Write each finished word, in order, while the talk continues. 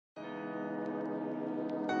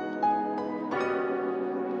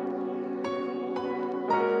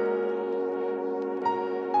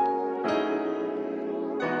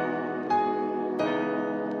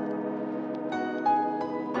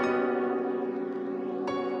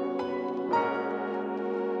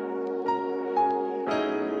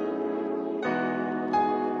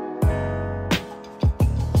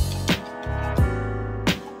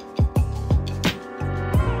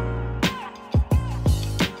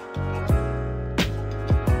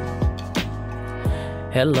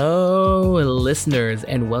Hello, listeners,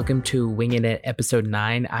 and welcome to Winging It, episode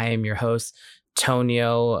 9. I am your host,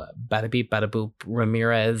 Tonio Badabeep Badaboop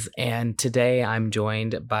Ramirez, and today I'm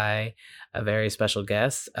joined by a very special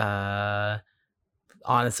guest. Honestly,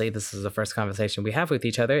 this is the first conversation we have with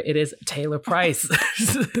each other. It is Taylor Price.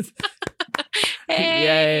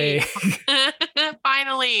 Hey! Yay!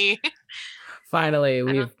 Finally,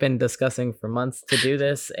 we've been discussing for months to do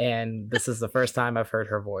this, and this is the first time I've heard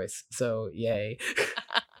her voice. So, yay.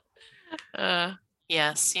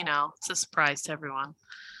 Yes, it's a surprise to everyone.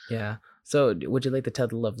 Yeah. So, would you like to tell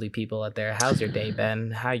the lovely people out there, how's your day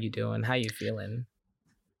been? How you doing? How you feeling?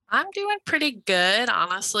 I'm doing pretty good,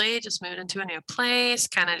 honestly. Just moved into a new place,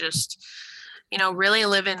 kind of just, really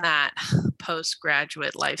living that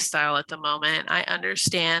postgraduate lifestyle at the moment. I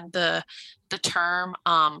understand the term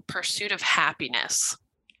pursuit of happiness.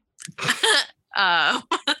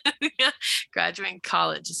 Graduating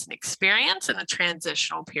college is an experience and a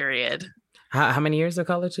transitional period. How many years of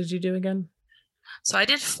college did you do again? So I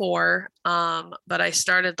did 4, but I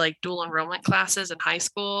started like dual enrollment classes in high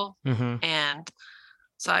school. And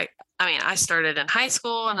so I started in high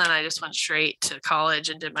school and then I just went straight to college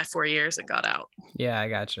and did my 4 years and got out. Yeah, I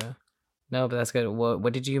gotcha. No, but that's good.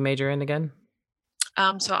 What did you major in again?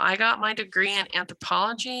 So I got my degree in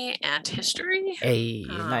anthropology and history. Hey,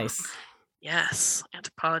 nice. Yes,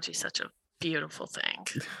 anthropology is such a beautiful thing.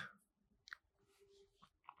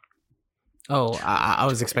 Oh, I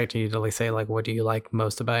was expecting you to say what do you like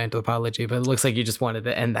most about anthropology, but it looks like you just wanted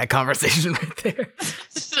to end that conversation right there.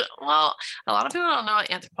 Well, a lot of people don't know what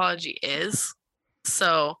anthropology is,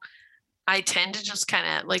 so I tend to just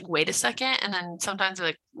kind of wait a second, and then sometimes they're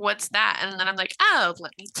like, "What's that?" And then I'm like, "Oh,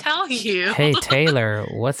 let me tell you." Hey, Taylor,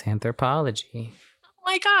 what's anthropology? Oh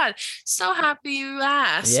my God, so happy you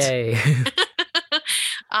asked. Yay.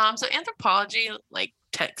 So anthropology,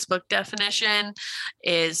 textbook definition,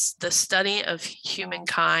 is the study of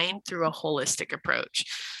humankind through a holistic approach.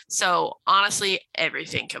 So honestly,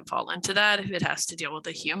 everything can fall into that if it has to deal with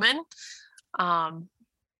a human.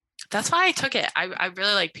 That's why I took it. I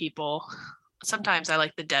really like people. Sometimes I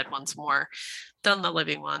like the dead ones more than the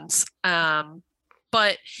living ones.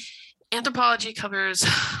 But anthropology covers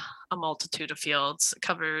a multitude of fields. It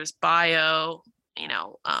covers biological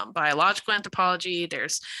anthropology.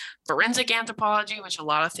 There's forensic anthropology, which a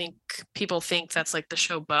lot of people think that's like the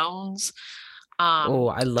show Bones. Oh,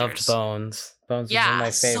 I loved Bones. Bones was one of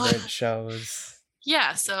my favorite shows.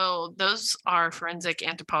 Yeah, so those are forensic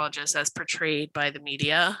anthropologists as portrayed by the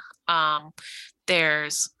media.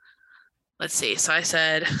 Let's see, so I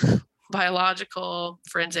said biological,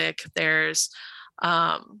 forensic, there's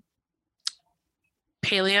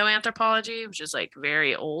paleoanthropology, which is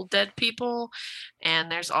very old dead people,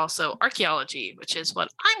 and there's also archaeology, which is what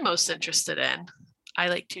I'm most interested in. I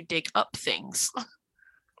like to dig up things.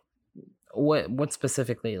 What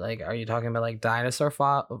specifically? Are you talking about dinosaur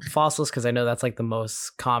fossils? Because I know that's the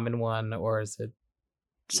most common one, or is it?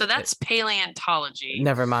 So that's paleontology.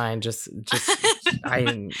 Never mind. Just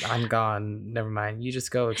I'm gone. Never mind. You just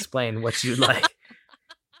go explain what you like.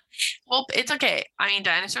 Well, it's okay.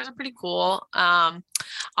 Dinosaurs are pretty cool.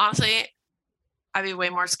 Honestly, I'd be way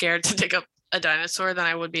more scared to dig up a dinosaur than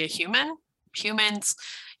I would be a human. Humans,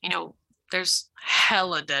 there's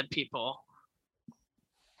hella dead people.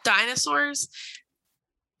 Dinosaurs,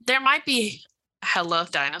 there might be hella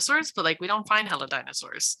dinosaurs, but we don't find hella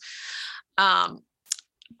dinosaurs.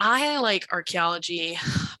 I like archaeology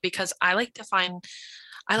because I like to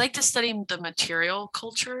study the material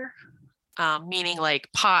culture, meaning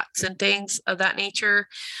pots and things of that nature.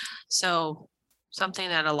 So something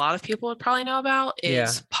that a lot of people would probably know about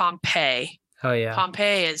is Pompeii. Oh yeah.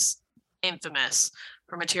 Pompeii is infamous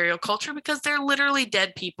for material culture because they're literally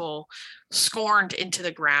dead people scorned into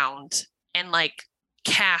the ground and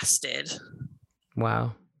casted.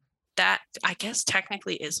 Wow. That, I guess,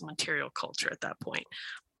 technically is material culture at that point.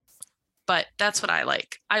 But that's what I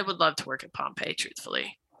like. I would love to work at Pompeii,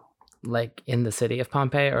 truthfully. In the city of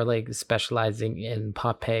Pompeii, or specializing in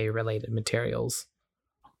Pompeii related materials?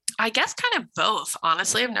 I guess kind of both,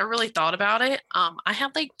 honestly. I've never really thought about it. I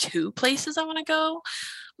have 2 places I want to go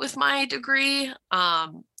with my degree.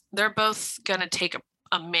 They're both going to take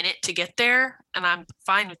a minute to get there, and I'm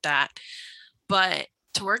fine with that. But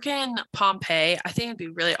to work in Pompeii, I think it'd be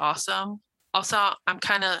really awesome. Also,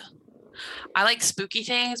 I like spooky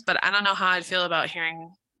things, but I don't know how I'd feel about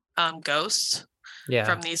hearing ghosts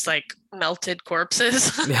from these melted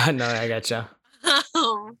corpses. Yeah, no, I gotcha.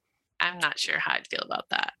 I'm not sure how I'd feel about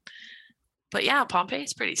that. But yeah, Pompeii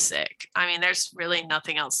is pretty sick. There's really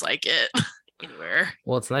nothing else like it anywhere.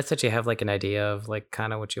 Well, it's nice that you have an idea of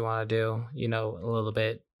kind of what you want to do, a little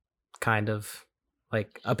bit kind of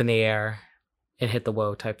like up in the air and hit the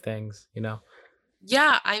whoa type things, you know?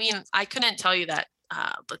 Yeah, I mean, I couldn't tell you that.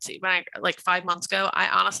 Let's see, when I like 5 months ago, I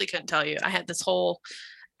honestly couldn't tell you. I had this whole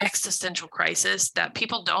existential crisis that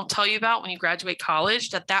people don't tell you about when you graduate college,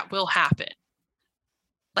 that will happen.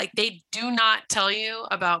 Like they do not tell you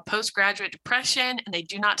about postgraduate depression, and they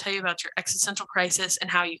do not tell you about your existential crisis and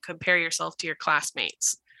how you compare yourself to your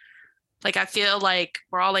classmates. Like I feel like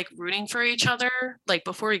we're all like rooting for each other like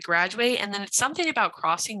before we graduate, and then it's something about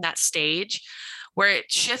crossing that stage where it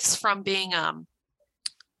shifts from being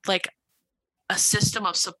like a system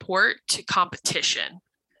of support to competition.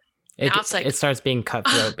 Now it's like it starts being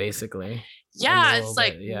cutthroat basically. Yeah, it's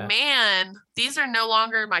like, yeah. man, these are no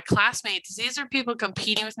longer my classmates. These are people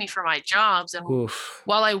competing with me for my jobs. And Oof.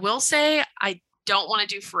 while I will say I don't want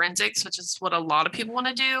to do forensics, which is what a lot of people want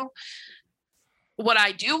to do, what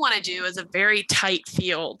I do want to do is a very tight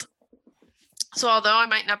field. So although I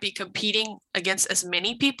might not be competing against as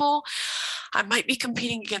many people, I might be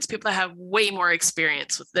competing against people that have way more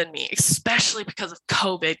experience than me, especially because of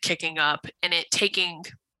COVID kicking up and it taking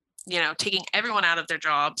everyone out of their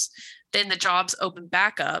jobs. Then the jobs open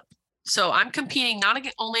back up. So I'm competing not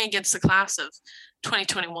only against the class of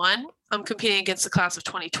 2021, I'm competing against the class of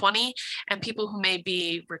 2020 and people who may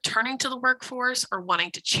be returning to the workforce or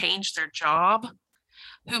wanting to change their job,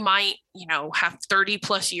 who might, have 30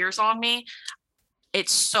 plus years on me.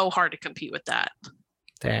 It's so hard to compete with that.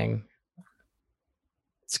 Dang.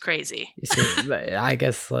 It's crazy. You see, I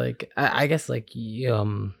guess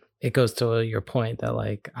it goes to your point that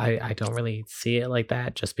like I don't really see it like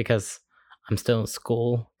that just because I'm still in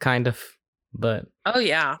school kind of, but oh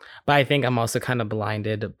yeah, but I think I'm also kind of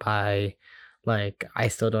blinded by like I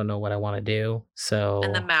still don't know what I want to do, so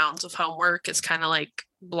and the mountains of homework is kind of like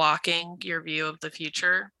blocking your view of the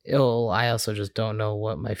future. I also just don't know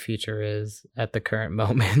what my future is at the current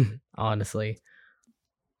moment, honestly.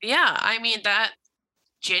 Yeah, I mean that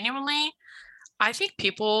genuinely, I think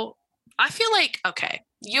I feel like, okay,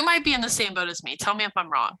 you might be in the same boat as me. Tell me if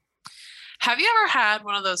I'm wrong. Have you ever had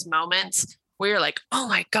one of those moments where you're like, oh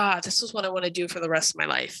my God, this is what I want to do for the rest of my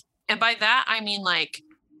life? And by that, I mean like,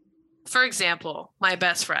 for example, my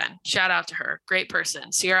best friend, shout out to her, great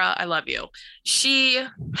person, Sierra, I love you. She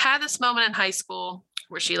had this moment in high school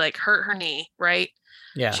where she like hurt her knee, right?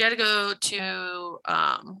 Yeah. She had to go to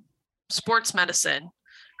sports medicine,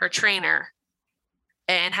 her trainer,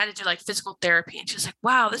 and had to do like physical therapy. And she's like,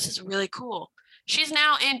 wow, this is really cool. She's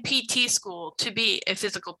now in PT school to be a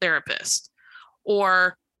physical therapist.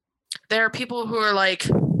 Or there are people who are like,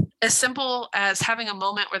 as simple as having a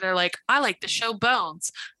moment where they're like, I like to show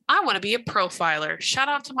bones. I want to be a profiler. Shout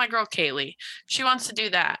out to my girl, Kaylee. She wants to do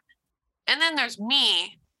that. And then there's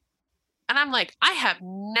me. And I'm like, I have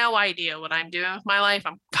no idea what I'm doing with my life.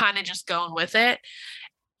 I'm kind of just going with it.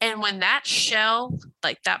 And when that shell,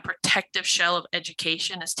 like that protective shell of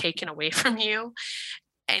education is taken away from you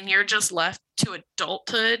and you're just left to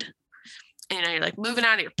adulthood, you're like moving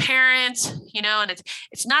out of your parents, and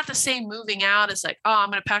it's not the same moving out as like, oh, I'm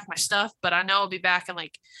going to pack my stuff, but I know I'll be back in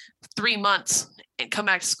like 3 months and come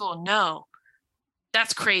back to school. No,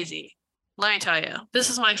 that's crazy. Let me tell you, this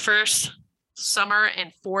is my first summer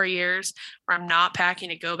in 4 years where I'm not packing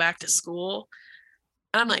to go back to school.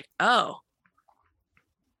 And I'm like, oh,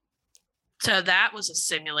 so that was a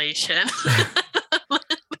simulation.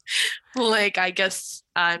 Like, I guess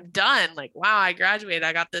I'm done. Like, wow, I graduated.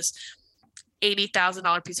 I got this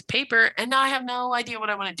 $80,000 piece of paper, and now I have no idea what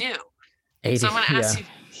I want to do. 80, so I'm going to ask you.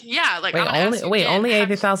 Yeah, like only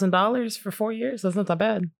 $80,000 for 4 years? That's not that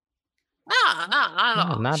bad. No, not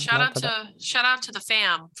at all. Shout out to the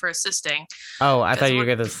fam for assisting. Oh, I thought you were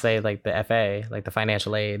going to say like the FA, like the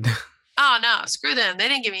financial aid. Oh no, screw them. They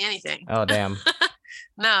didn't give me anything. Oh damn.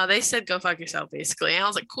 No, they said go fuck yourself basically. And I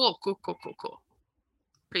was like, cool.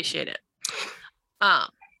 Appreciate it.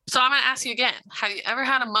 So I'm gonna ask you again. Have you ever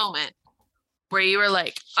had a moment where you were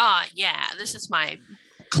like, oh yeah, this is my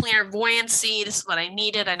clairvoyancy, this is what I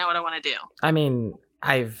needed, I know what I want to do? I mean,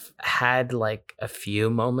 I've had like a few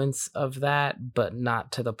moments of that, but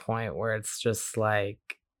not to the point where it's just like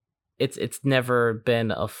it's never been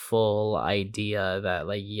a full idea that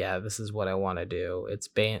like, yeah, this is what I want to do.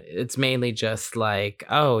 It's mainly just like,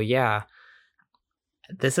 oh yeah,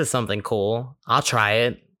 this is something cool. I'll try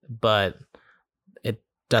it, but it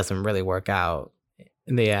doesn't really work out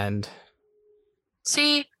in the end.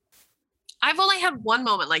 See, I've only had one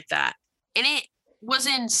moment like that, and it was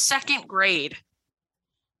in 2nd grade.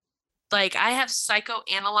 Like, I have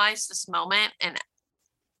psychoanalyzed this moment, and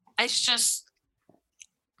it's just,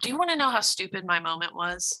 do you want to know how stupid my moment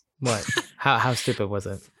was? What? How stupid was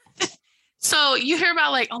it? So you hear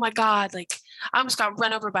about like, oh my God, like I almost got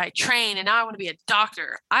run over by a train and now I want to be a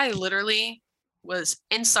doctor. I literally was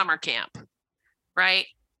in summer camp, right?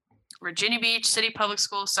 Virginia Beach City Public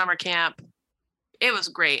School summer camp. It was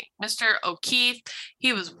great. Mr. O'Keefe,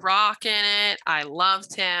 he was rocking it. I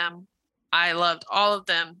loved him. I loved all of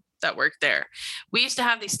them that worked there. We used to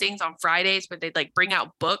have these things on Fridays where they'd like bring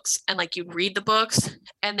out books and like you'd read the books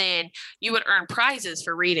and then you would earn prizes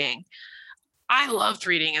for reading. I loved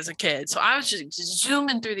reading as a kid. So I was just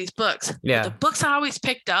zooming through these books. Yeah. But the books I always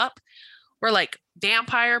picked up were like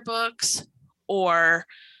vampire books or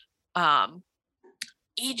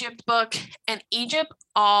Egypt book. And Egypt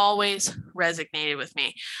always resonated with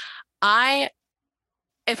me.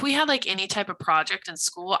 If we had like any type of project in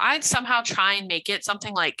school, I'd somehow try and make it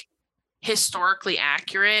something like historically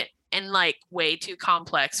accurate and like way too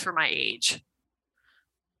complex for my age.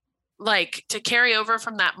 Like to carry over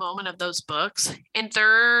from that moment of those books in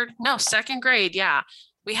second grade. Yeah.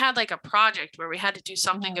 We had like a project where we had to do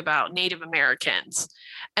something about Native Americans.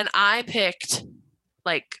 And I picked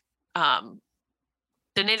like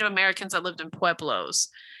the Native Americans that lived in Pueblos.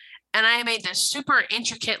 And I made this super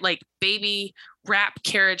intricate like baby wrap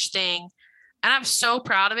carriage thing. And I'm so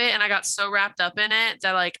proud of it. And I got so wrapped up in it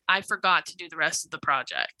that like I forgot to do the rest of the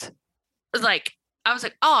project. Like I was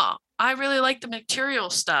like, oh, I really like the material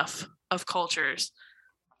stuff of cultures.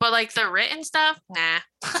 But like the written stuff, nah.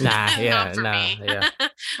 Yeah, Not for me. Yeah.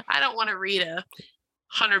 I don't want to read a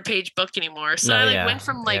 100-page book anymore. So I like went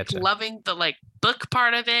from like loving the like book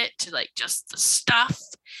part of it to like just the stuff.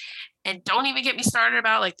 And don't even get me started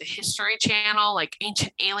about like the History Channel, like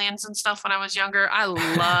Ancient Aliens and stuff when I was younger. I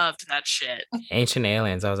loved that shit. Ancient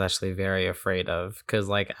Aliens, I was actually very afraid of because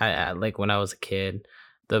like I like when I was a kid,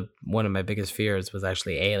 one of my biggest fears was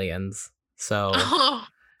actually aliens. So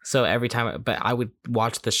so every time, but I would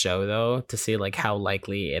watch the show though to see like how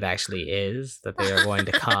likely it actually is that they are going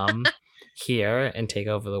to come here and take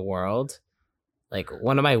over the world. Like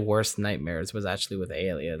one of my worst nightmares was actually with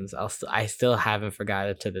aliens. I still haven't forgot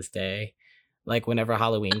it to this day. Like whenever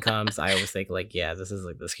Halloween comes, I always think like, yeah, this is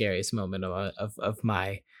like the scariest moment of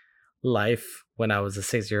my life when I was a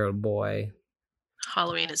 6-year-old boy.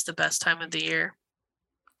 Halloween is the best time of the year.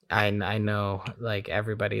 I know like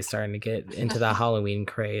everybody's starting to get into the Halloween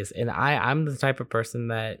craze. And I'm the type of person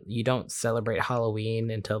that you don't celebrate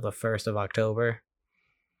Halloween until the 1st of October.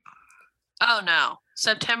 Oh no.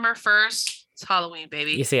 September 1st. Halloween,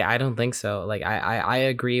 baby. You see, I don't think so. Like I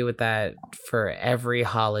agree with that. For every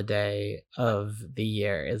holiday of the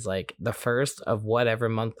year is like the first of whatever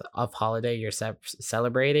month of holiday you're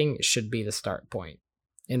celebrating should be the start point,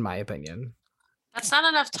 in my opinion. That's not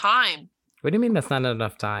enough time. What do you mean that's not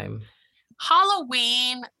enough time?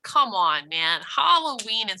 Halloween, come on, man.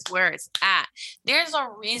 Halloween is where it's at. There's a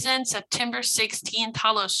reason September 16th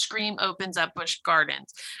Howl-O-Scream opens at Busch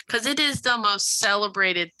Gardens because it is the most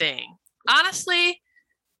celebrated thing. Honestly,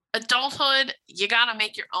 adulthood, you gotta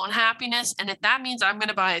make your own happiness. And if that means I'm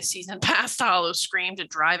gonna buy a season pass to Howl-O-Scream to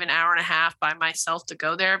drive an hour and a half by myself to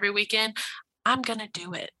go there every weekend, I'm gonna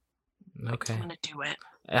do it. Okay. I'm gonna do it.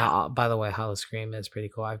 By the way, Howl-O-Scream is pretty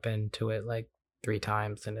cool. I've been to it like 3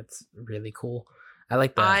 times and it's really cool. I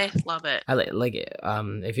like that. I love it. I like it.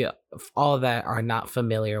 If all that are not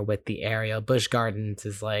familiar with the area, Busch Gardens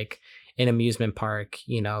is like an amusement park,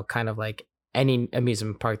 you know, kind of like any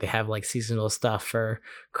amusement park. They have like seasonal stuff for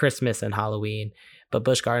Christmas and Halloween, but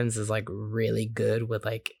Busch Gardens is like really good with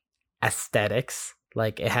like aesthetics.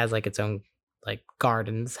 Like it has like its own like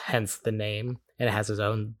gardens, hence the name, and it has its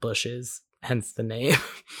own bushes, hence the name.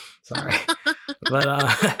 Sorry.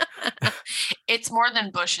 But it's more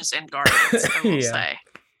than bushes and gardens, I will say.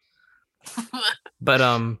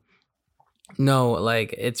 But no,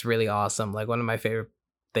 like it's really awesome. Like one of my favorite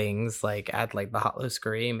things like at like the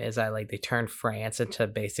Howl-O-Scream is that like they turned France into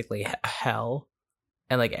basically hell,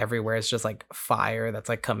 and like everywhere it's just like fire that's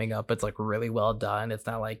like coming up. It's like really well done. It's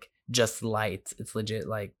not like just lights. It's legit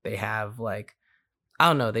like they have like, I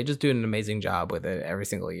don't know, they just do an amazing job with it every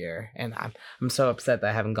single year. And I'm so upset that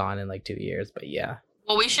I haven't gone in like 2 years, but yeah.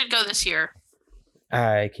 Well, we should go this year.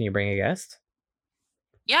 Can you bring a guest?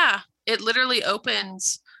 Yeah, it literally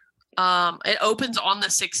opens. It opens on the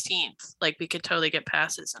 16th. Like we could totally get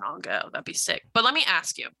passes and I'll go. That'd be sick. But let me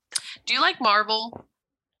ask you, do you like Marvel?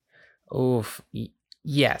 Oof.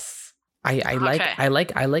 Yes. I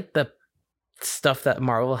like the stuff that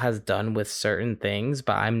Marvel has done with certain things,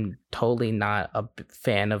 but I'm totally not a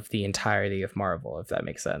fan of the entirety of Marvel, if that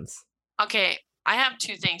makes sense. Okay, I have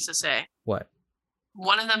 2 things to say. What?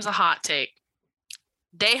 One of them's a hot take.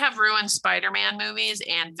 They have ruined Spider-Man movies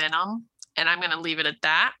and Venom, and I'm going to leave it at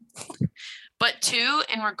that. But two,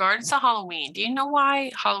 in regards to Halloween, do you know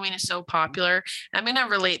why Halloween is so popular? I'm going to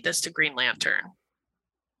relate this to Green Lantern.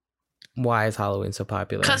 Why is Halloween so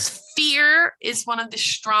popular? Because fear is one of the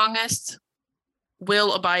strongest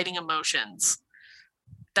will-abiding emotions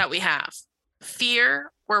that we have.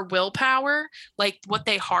 Fear or willpower, like what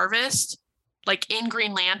they harvest, like in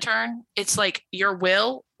Green Lantern, it's like your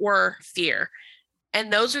will or fear.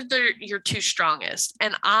 And those are your two strongest.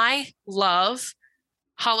 And I love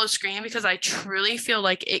Howl-O-Scream because I truly feel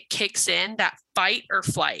like it kicks in that fight or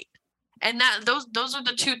flight. And that those are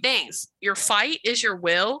the two things. Your fight is your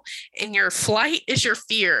will and your flight is your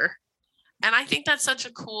fear. And I think that's such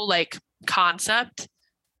a cool like concept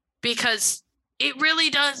because it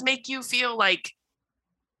really does make you feel like,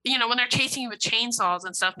 you know, when they're chasing you with chainsaws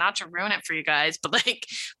and stuff, not to ruin it for you guys, but like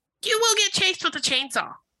you will get chased with a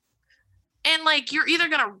chainsaw. And like you're either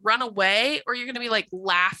going to run away or you're going to be like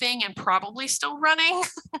laughing and probably still running.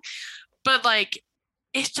 But like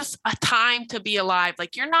it's just a time to be alive.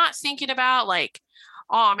 Like you're not thinking about like,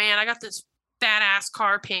 oh man, I got this fat ass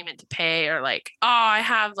car payment to pay, or like, oh, I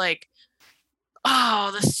have like,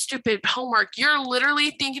 oh, the stupid homework. You're literally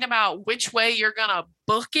thinking about which way you're going to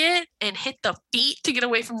book it and hit the feet to get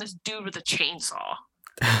away from this dude with a chainsaw.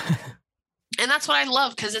 And that's what I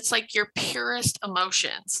love because it's like your purest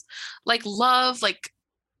emotions. Like love, like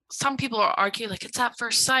some people are arguing like it's at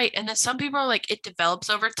first sight. And then some people are like, it develops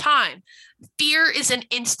over time. Fear is an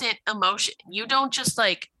instant emotion. You don't just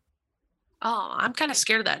like, oh, I'm kind of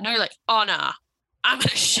scared of that. No, you're like, oh, nah, I'm going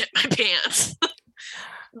to shit my pants.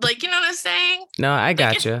 Like, you know what I'm saying? No, I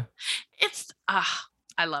gotcha.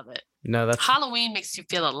 I love it. No, that's Halloween makes you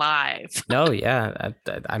feel alive. No, yeah.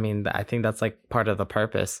 I mean, I think that's like part of the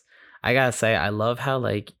purpose. I gotta say, I love how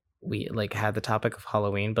like we like had the topic of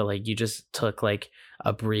Halloween, but like you just took like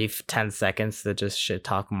a brief 10 seconds to just shit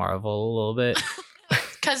talk Marvel a little bit.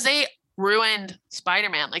 Because they ruined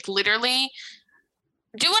Spider-Man. Like literally,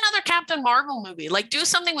 do another Captain Marvel movie. Like do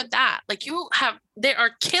something with that. Like they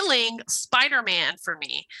are killing Spider-Man for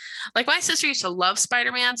me. Like my sister used to love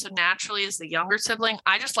Spider-Man, so naturally as the younger sibling,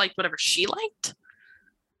 I just liked whatever she liked.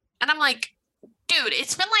 And I'm like, dude,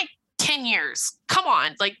 it's been like 10 years. Come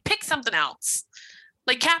on, like pick something else.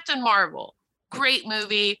 Like Captain Marvel, great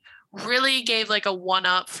movie, really gave like a one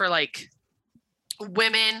up for like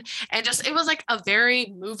women, and just it was like a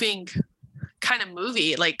very moving kind of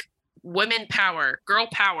movie, like women power, girl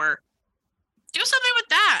power. Do something with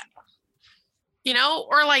that, you know,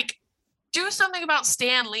 or like do something about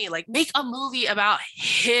Stan Lee, like make a movie about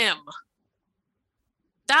him.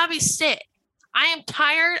 That'd be sick. I am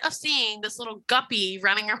tired of seeing this little guppy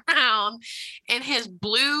running around in his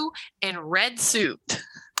blue and red suit.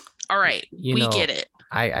 All right, we get it.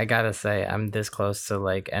 I gotta say, I'm this close to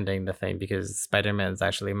like ending the thing because Spider-Man is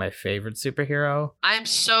actually my favorite superhero. I'm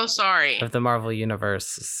so sorry. Of the Marvel universe.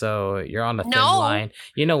 So you're on a thin line.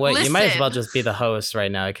 You know what? Listen. You might as well just be the host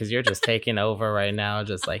right now because you're just taking over right now.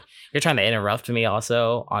 Just like you're trying to interrupt me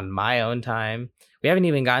also on my own time. We haven't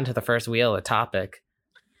even gotten to the first wheel of topic.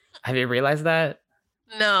 Have you realized that?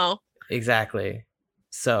 No. Exactly.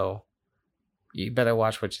 So you better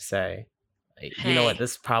watch what you say. Hey. You know what?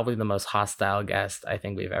 This is probably the most hostile guest I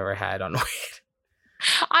think we've ever had on Wait.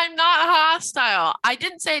 I'm not hostile. I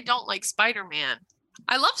didn't say I don't like Spider-Man.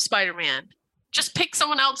 I love Spider-Man. Just pick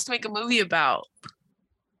someone else to make a movie about.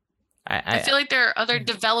 I feel like there are other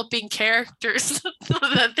developing characters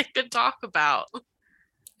that they could talk about.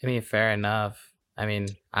 I mean, fair enough. I mean,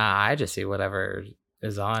 I just see whatever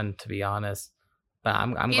is on, to be honest. But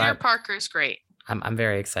I'm Peter glad. Parker's great. I'm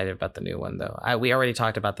very excited about the new one, though. We already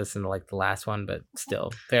talked about this in like the last one, but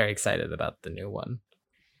still very excited about the new one.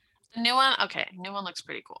 The new one? Okay. New one looks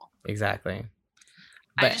pretty cool. Exactly.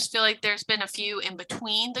 I just feel like there's been a few in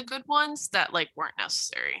between the good ones that like weren't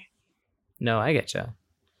necessary. No, I get you.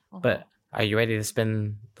 Mm-hmm. But are you ready to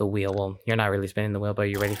spin the wheel? Well, you're not really spinning the wheel, but are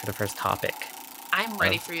you ready for the first topic? I'm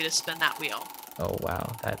ready for you to spin that wheel. Oh,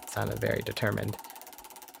 wow. That sounded very determined.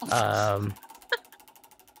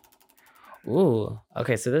 Ooh,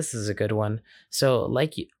 okay, so this is a good one. So,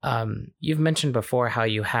 like, you've mentioned before how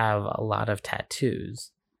you have a lot of tattoos.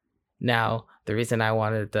 Now, the reason I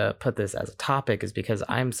wanted to put this as a topic is because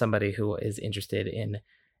I'm somebody who is interested in,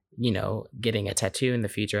 you know, getting a tattoo in the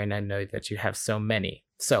future, and I know that you have so many.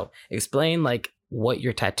 So, explain, like, what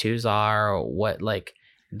your tattoos are, or what, like,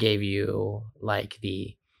 gave you, like,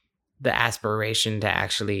 the aspiration to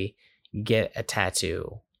actually get a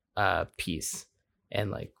tattoo piece, and,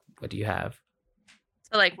 like, what do you have?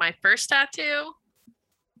 So like my first tattoo?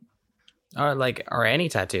 Or any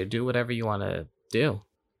tattoo. Do whatever you want to do.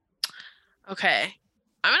 Okay.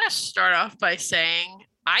 I'm going to start off by saying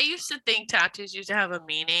I used to think tattoos used to have a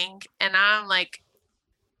meaning, and I'm like,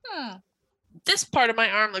 this part of my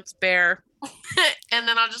arm looks bare. And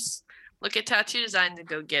then I'll just look at tattoo designs and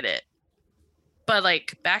go get it. But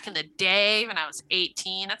like back in the day when I was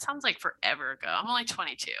 18, that sounds like forever ago. I'm only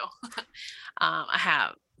 22. I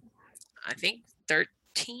have, I think,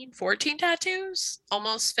 13, 14 tattoos.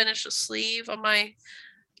 Almost finished a sleeve on my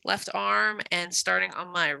left arm and starting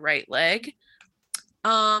on my right leg.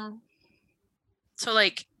 So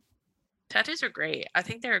like tattoos are great. I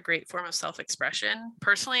think they're a great form of self-expression.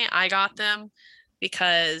 Personally, I got them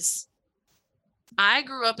because I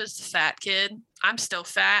grew up as a fat kid. I'm still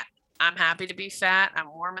fat. I'm happy to be fat.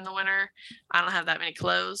 I'm warm in the winter. I don't have that many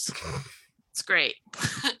clothes. It's great.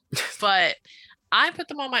 But I put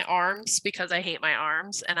them on my arms because I hate my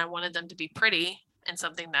arms and I wanted them to be pretty and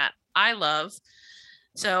something that I love.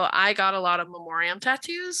 So I got a lot of memoriam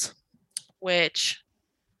tattoos, which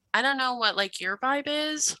I don't know what like your vibe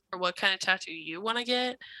is or what kind of tattoo you want to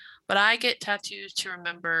get, but I get tattoos to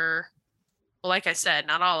remember. Well, like I said,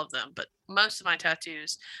 not all of them, but most of my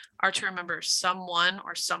tattoos are to remember someone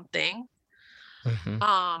or something.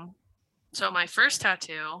 Mm-hmm. So my first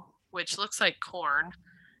tattoo, which looks like corn,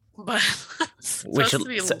 but Which supposed to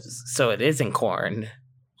be so it isn't corn,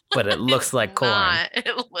 but it looks like corn. not.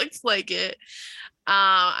 It looks like it.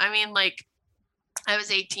 I mean, like I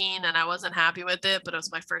was 18 and I wasn't happy with it, but it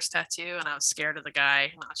was my first tattoo and I was scared of the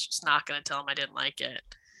guy and I was just not going to tell him I didn't like it.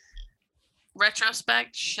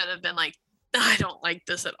 Retrospect, should have been like, I don't like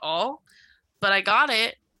this at all. But I got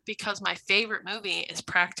it because my favorite movie is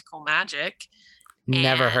Practical Magic.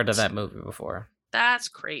 Never heard of that movie before. That's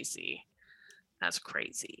crazy. That's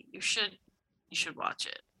crazy. You should watch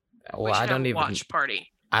it. Well, I don't even watch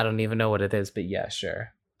party. I don't even know what it is, but yeah,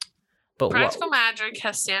 sure. But Practical Magic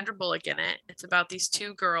has Sandra Bullock in it. It's about these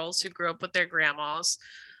two girls who grew up with their grandmas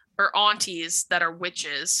or aunties that are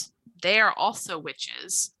witches. They are also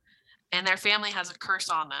witches, and their family has a curse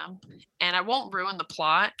on them. And I won't ruin the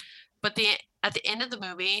plot, but at the end of the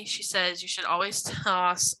movie, she says you should always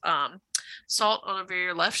toss salt over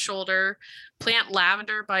your left shoulder, plant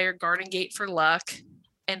lavender by your garden gate for luck,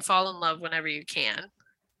 and fall in love whenever you can.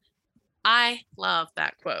 I love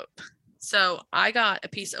that quote. So I got a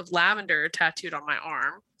piece of lavender tattooed on my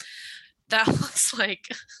arm. That looks like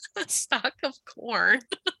a stalk of corn.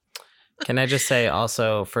 Can I just say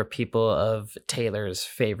also for people of Taylor's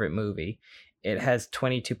favorite movie, it has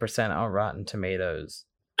 22% on Rotten Tomatoes.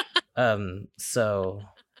 So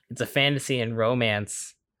it's a fantasy and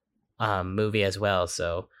romance movie as well.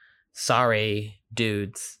 So sorry,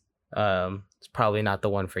 dudes. It's probably not the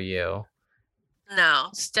one for you. No,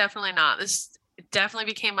 it's definitely not. This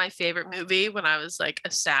definitely became my favorite movie when I was like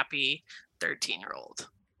a sappy 13-year-old.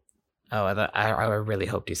 Oh, I really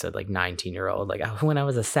hoped you said like 19-year-old. Like when I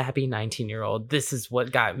was a sappy 19-year-old, this is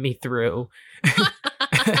what got me through.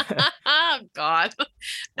 Oh, God.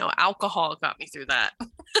 No, alcohol got me through that.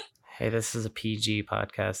 Hey, this is a PG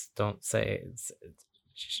podcast. Don't say it's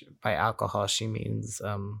by alcohol she means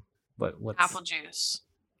what's apple juice.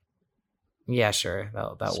 Yeah, sure.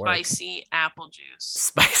 That works. Spicy apple juice.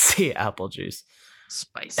 Spicy apple juice.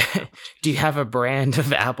 Spicy apple juice. Do you have a brand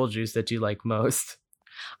of apple juice that you like most?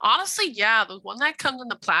 Honestly, yeah, the one that comes in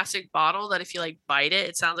the plastic bottle that if you like bite it,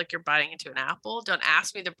 it sounds like you're biting into an apple. Don't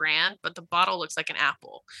ask me the brand, but the bottle looks like an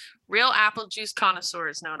apple. Real apple juice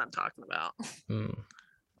connoisseurs know what I'm talking about.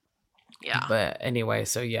 Yeah. But anyway,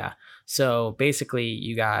 so yeah. So basically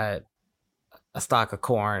you got a stalk of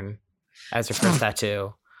corn as your first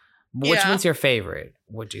tattoo. Which one's your favorite,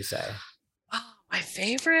 would you say? Oh, my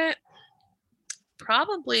favorite?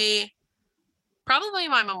 Probably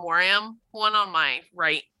my memoriam one on my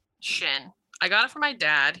right shin. I got it from my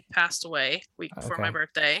dad. He passed away week before my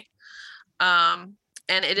birthday. And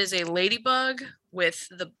it is a ladybug with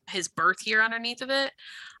his birth year underneath of it.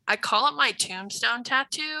 I call it my tombstone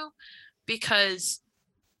tattoo because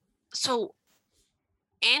so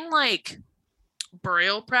in like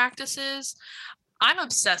burial practices, I'm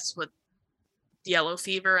obsessed with yellow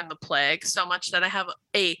fever and the plague so much that I have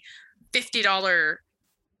a $50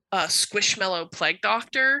 Squishmallow plague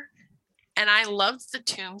doctor, and I loved the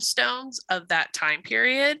tombstones of that time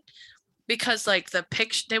period because like the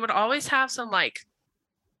picture, they would always have some like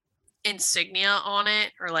insignia on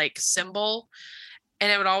it or like symbol,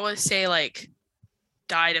 and it would always say like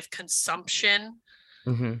died of consumption.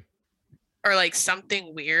 Or like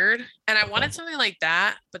something weird. And I wanted something like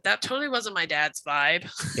that, but that totally wasn't my dad's vibe.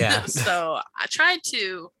 Yeah. So I tried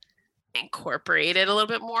to incorporate it a little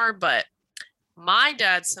bit more, but my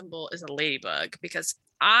dad's symbol is a ladybug because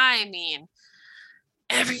I mean,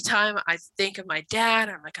 every time I think of my dad,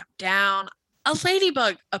 I'm like, I'm down. a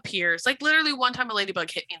ladybug appears. Like literally one time a ladybug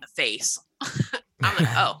hit me in the face. I'm like,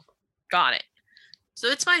 oh, got it. So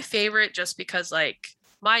it's my favorite just because like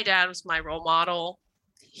my dad was my role model.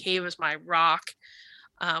 He was my rock.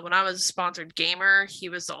 When I was a sponsored gamer, he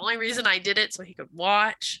was the only reason I did it so he could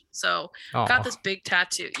watch. So got Oh, this big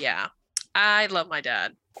tattoo. Yeah, I love my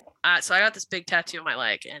dad. So I got this big tattoo on my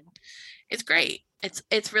leg, and it's great.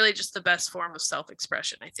 It's really just the best form of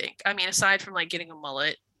self-expression, I think. I mean, aside from like getting a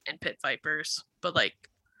mullet and pit vipers, but like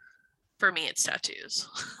for me, it's tattoos.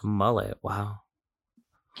 a mullet. Wow.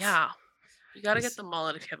 Yeah, you got to get It's- the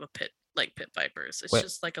mullet if you have a pit vipers. It's Wait,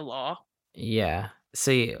 just like a law. yeah.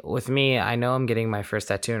 See, with me, I know I'm getting my first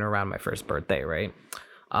tattoo around my first birthday, right?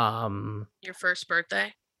 Um, Your first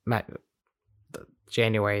birthday? my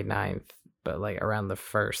January 9th, but like around the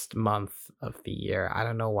first month of the year. I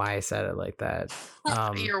don't know why I said it like that.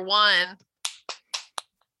 You're one.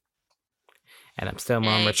 And I'm still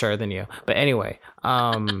more Hey. mature than you. But anyway,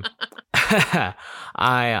 I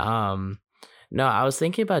no, I was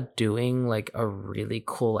thinking about doing like a really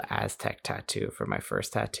cool Aztec tattoo for my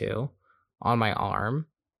first tattoo on my arm.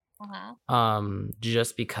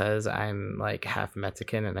 Just because I'm like half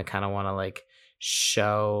Mexican and I kind of want to like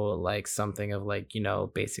show like something of like,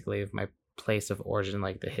 basically of my place of origin,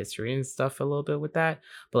 like the history and stuff a little bit with that,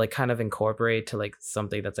 but like kind of incorporate to like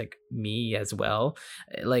something that's like me as well.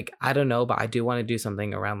 Like, I don't know, but I do want to do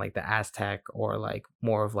something around like the Aztec or like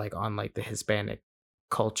more of like on like the Hispanic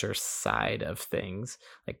culture side of things,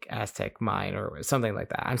 like Aztec Mayan or something like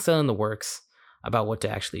that. I'm still in the works about what to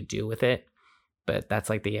actually do with it, but that's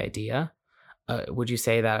like the idea. Would you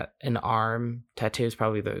say that an arm tattoo is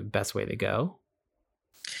probably the best way to go?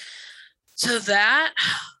 So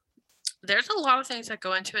there's a lot of things that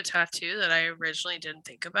go into a tattoo that I originally didn't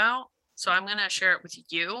think about. So I'm going to share it with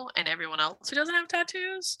you and everyone else who doesn't have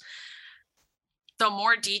tattoos. The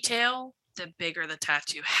more detail, the bigger the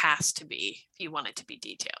tattoo has to be if you want it to be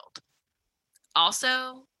detailed.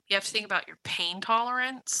 Also, you have to think about your pain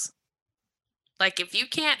tolerance. Like if you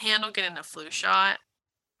can't handle getting a flu shot,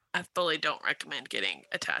 I fully don't recommend getting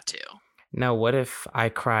a tattoo. Now, what if I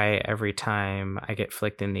cry every time I get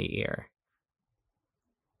flicked in the ear?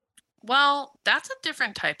 Well, that's a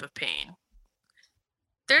different type of pain.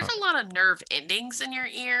 There's Oh, a lot of nerve endings in your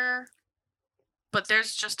ear, but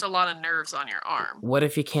there's just a lot of nerves on your arm. what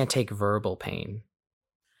if you can't take verbal pain?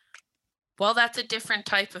 Well, that's a different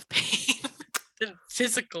type of pain than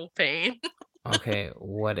physical pain. Okay,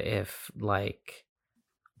 what if like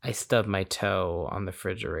I stub my toe on the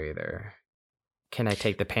refrigerator? Can I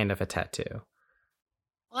take the pain of a tattoo?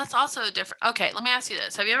 Well, that's also a different. Okay, let me ask you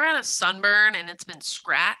this. Have you ever had a sunburn and it's been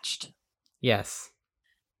scratched? Yes,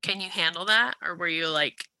 Can you handle that? Or were you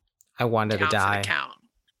like I wanted to down for the die. count?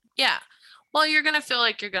 Yeah. Well, you're going to feel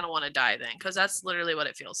like you're going to want to die then because that's literally what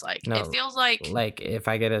it feels like. It No, feels like, like if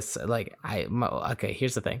I get okay,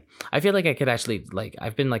 here's the thing. I feel like I could actually like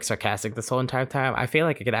I've been like sarcastic this whole entire time. I feel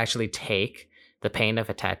like I could actually take the pain of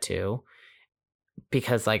a tattoo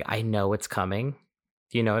because like I know it's coming.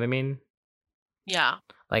 Do you know what I mean? yeah,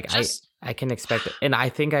 Like just, I can expect it. And I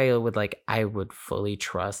think I would fully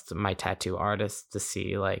trust my tattoo artist to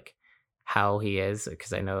see like how he is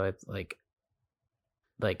because I know it's like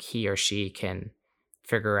he or she can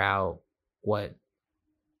figure out what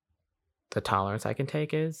the tolerance I can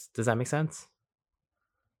take is. Does that make sense?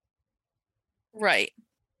 right.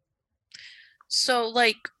 So,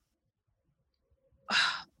 like,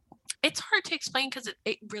 it's hard to explain because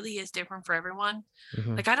it really is different for everyone.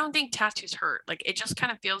 Hmm. Like, I don't think tattoos hurt. Like, it just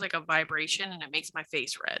kind of feels like a vibration and it makes my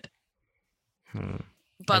face red. I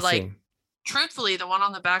But, like, see. truthfully, the one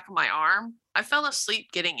on the back of my arm, I fell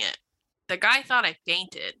asleep getting it. The guy thought I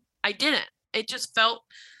fainted. I didn't. It just felt.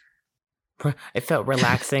 It felt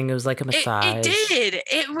relaxing. It was like a It massage. did.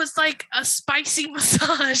 It was like a spicy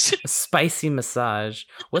massage. A spicy massage.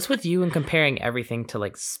 What's with you and comparing everything to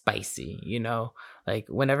like spicy, Like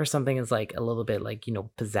whenever something is like a little bit like,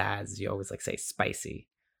 pizzazz, you always like say spicy.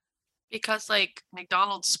 Because, like,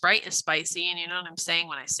 McDonald's Sprite is spicy, and you know what I'm saying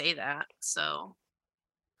when I say that. So,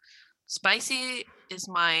 spicy is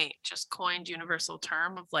my just coined universal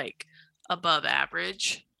term of like above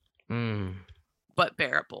average, Mm, but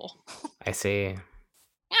bearable. I see.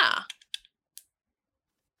 Yeah.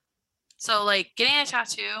 So, like, getting a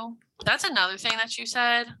tattoo, that's another thing that you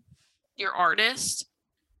said. Your artist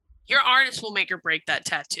will make or break that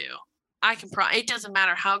tattoo. It doesn't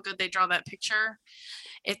matter how good they draw that picture.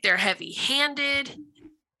 If they're heavy handed,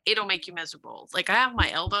 it'll make you miserable. Like, I have my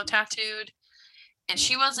elbow tattooed, and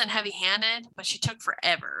she wasn't heavy handed, but she took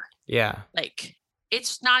forever. Yeah. Like,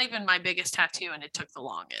 it's not even my biggest tattoo, and it took the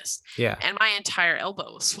longest. Yeah. And my entire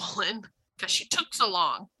elbow was swollen because she took so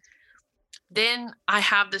long. Then I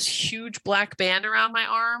have this huge black band around my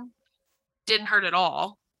arm. Didn't hurt at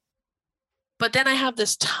all. But then I have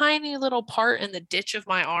this tiny little part in the ditch of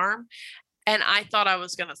my arm, and I thought I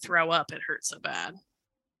was going to throw up. It hurt so bad.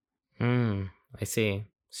 I see.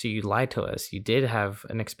 So you lied to us. You did have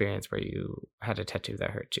an experience where you had a tattoo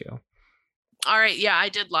that hurt you. All right. Yeah, I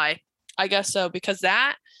did lie. I guess so, because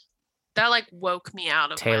that like woke me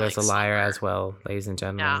out of Taylor's my, a liar slumber. as well, ladies and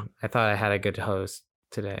gentlemen. Yeah. I thought I had a good host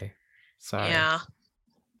today. Sorry. Yeah.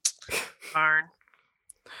 Darn.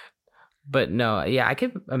 But no, yeah, I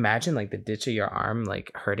could imagine like the ditch of your arm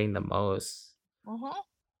like hurting the most.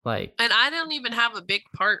 Like, and I don't even have a big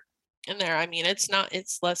part in there. I mean, it's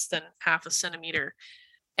less than half a centimeter,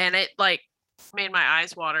 and it like made my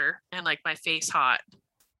eyes water and like my face hot.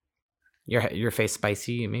 Your face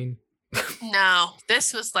spicy, you mean? No,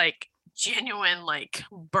 this was like genuine, like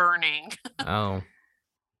burning. Oh,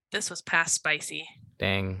 this was past spicy.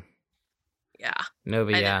 Dang. Yeah. No,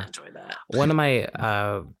 but I yeah, didn't enjoy that. one of my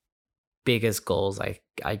biggest goals,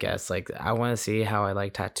 I guess, like I want to see how I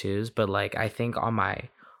like tattoos, but like I think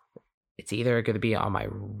it's either going to be on my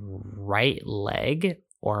right leg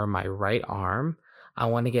or my right arm. I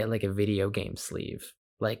want to get like a video game sleeve,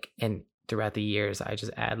 like, and throughout the years I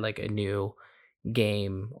just add like a new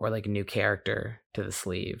game or like a new character to the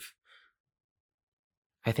sleeve.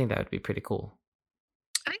 I think that would be pretty cool.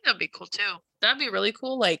 I think that'd be cool too. That'd be really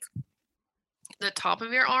cool. Like the top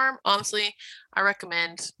of your arm, honestly, I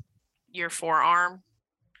recommend your forearm,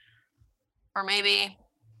 or maybe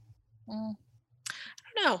I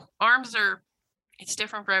don't know. Arms it's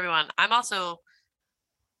different for everyone. I'm also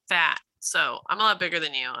fat, so I'm a lot bigger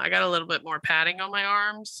than you. I got a little bit more padding on my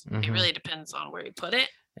arms. It really depends on where you put it.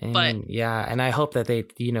 But yeah, and I hope that they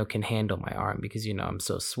can handle my arm, because I'm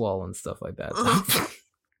so swollen and stuff like that. So.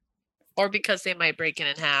 Or because they might break it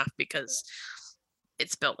in half because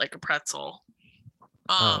it's built like a pretzel.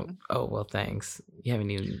 Oh well, thanks. You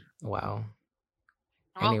haven't even. Wow.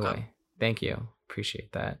 Anyway, welcome. Thank you.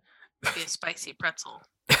 Appreciate that. Be a spicy pretzel.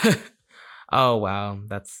 Oh wow,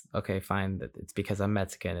 that's okay. Fine. It's because I'm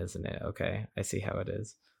Mexican, isn't it? Okay, I see how it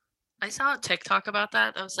is. I saw a TikTok about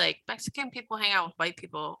that. I was like, Mexican people hang out with white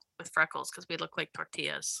people with freckles because we look like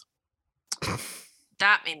tortillas.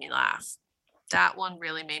 That made me laugh. That one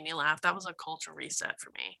really made me laugh. That was a culture reset for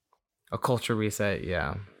me. A culture reset,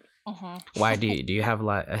 yeah. Why do you have a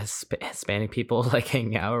lot of Hispanic people like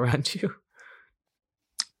hanging out around you?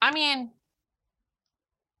 I mean,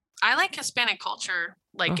 I like Hispanic culture.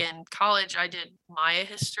 Like in college, I did Maya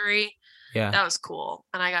history. Yeah, that was cool,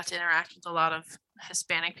 and I got to interact with a lot of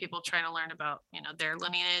Hispanic people trying to learn about their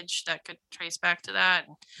lineage that could trace back to that.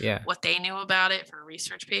 And what they knew about it for a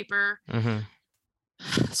research paper. So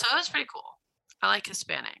it was pretty cool. I like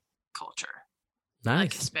Hispanic culture. Nice. I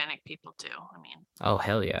like Hispanic people too. I mean, oh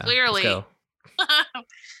hell yeah, clearly.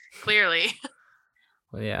 Clearly.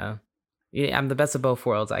 Well, yeah, I'm the best of both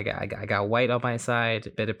worlds. I got white on my side,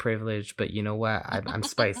 a bit of privilege, but you know what? I'm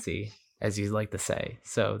spicy, as you like to say.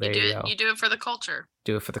 So there you go. You do it for the culture.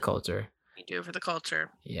 Do it for the culture. You do it for the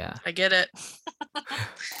culture. Yeah. I get it.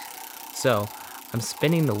 So I'm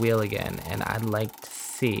spinning the wheel again, and I'd like to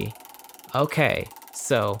see. Okay,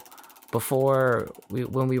 so before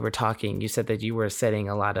when we were talking, you said that you were setting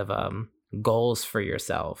a lot of goals for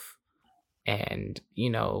yourself, and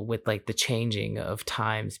with like the changing of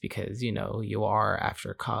times, because you are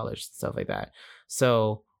after college and stuff like that.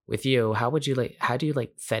 So with you, how do you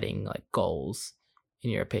like setting like goals, in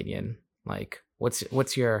your opinion? Like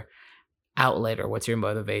what's your outlet, or what's your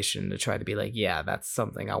motivation to try to be like, yeah, that's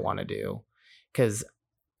something I want to do? Because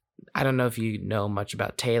I don't know if you know much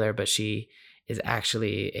about Taylor, but she is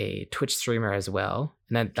actually a Twitch streamer as well,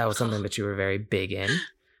 and that was something that you were very big in.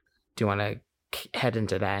 Do you want to head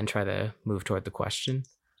into that and try to move toward the question?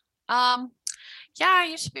 Yeah, I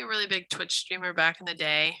used to be a really big Twitch streamer back in the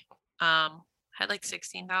day. Had like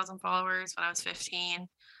 16,000 followers when I was 15.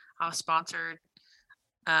 I was sponsored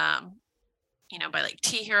by like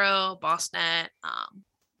T-Hero, BossNet,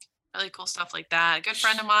 really cool stuff like that. A good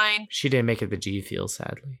friend of mine. She didn't make it the G Fuel,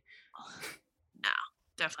 sadly. No,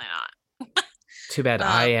 definitely not. Too bad.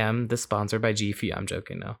 I am the sponsor by G Fuel. I'm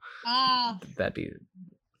joking. No, that'd be.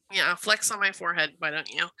 Yeah, flex on my forehead. Why don't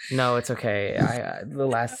you? No, it's okay. The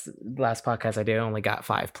last podcast I did only got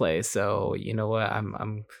 5 plays, so you know what?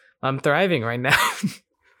 I'm thriving right now.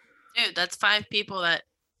 Dude, that's 5 people that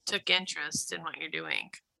took interest in what you're doing.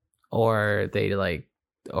 Or they like,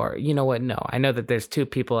 or you know what? No, I know that there's 2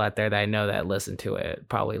 people out there that I know that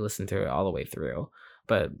probably listen to it all the way through.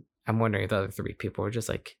 But I'm wondering if the other 3 people were just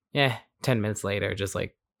like, 10 minutes later, just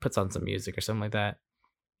like puts on some music or something like that.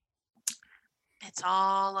 it's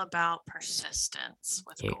all about persistence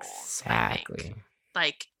with goals, I think. Exactly.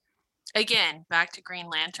 Like, again, back to Green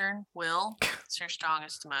Lantern, will, it's your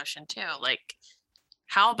strongest emotion too. Like,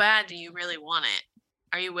 how bad do you really want it?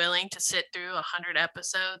 Are you willing to sit through 100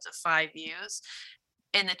 episodes of 5 views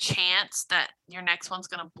and the chance that your next one's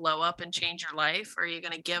going to blow up and change your life? Or are you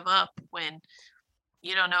going to give up when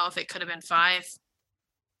you don't know if it could have been 5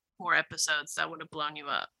 more episodes that would have blown you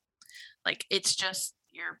up? Like, it's just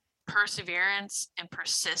your perseverance and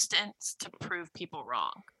persistence to prove people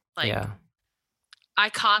wrong. Like, Yeah. I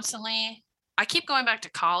keep going back to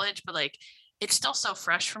college, but like, it's still so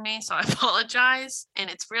fresh for me. So I apologize. And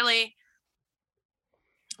it's really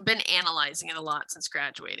been analyzing it a lot since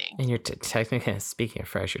graduating. And you're technically, speaking of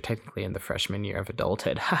fresh, you're technically in the freshman year of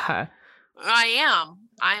adulthood. Haha. I am.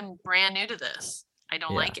 I'm brand new to this. I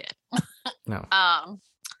don't Yeah. like it. No.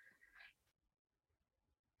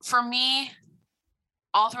 For me,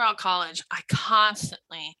 all throughout college, I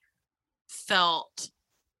constantly felt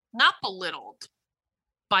not belittled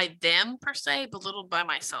by them per se, belittled by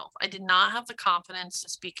myself. I did not have the confidence to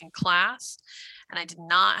speak in class, and I did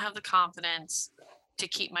not have the confidence to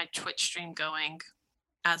keep my Twitch stream going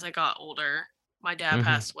as I got older. My dad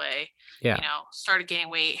passed away, Yeah. you know, started gaining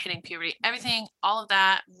weight, hitting puberty, everything, all of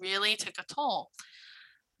that really took a toll.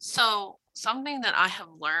 So something that I have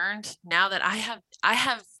learned now that I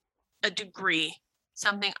have a degree,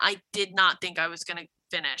 something I did not think I was going to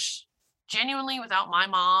finish. Genuinely, without my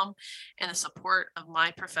mom and the support of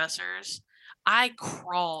my professors, I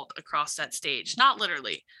crawled across that stage. Not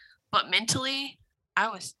literally, but mentally, I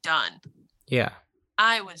was done. Yeah.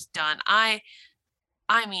 I was done. I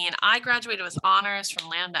mean, I graduated with honors from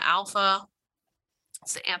Lambda Alpha.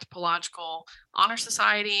 It's the Anthropological Honor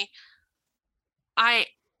Society. I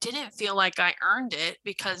didn't feel like I earned it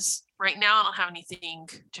because right now I don't have anything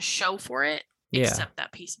to show for it except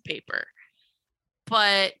that piece of paper.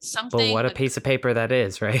 But what a piece of paper that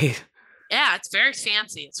is, right? Yeah, it's very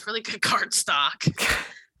fancy. It's really good cardstock.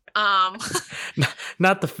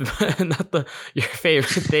 Not your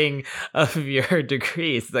favorite thing of your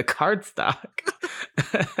degrees, the cardstock.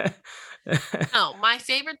 No, my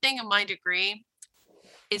favorite thing of my degree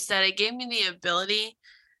is that it gave me the ability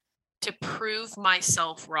to prove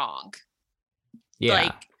myself wrong. Yeah.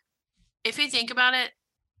 Like, if you think about it,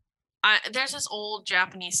 there's this old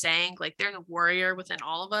Japanese saying, like, there's a warrior within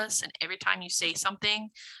all of us, and every time you say something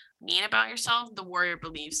mean about yourself, the warrior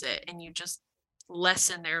believes it, and you just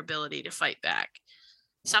lessen their ability to fight back.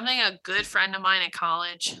 Something a good friend of mine in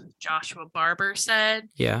college, Joshua Barber, said.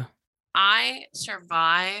 Yeah. I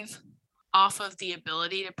survive off of the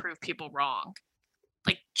ability to prove people wrong.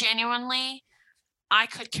 Like, genuinely, I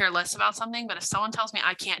could care less about something, but if someone tells me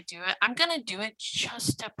I can't do it, I'm going to do it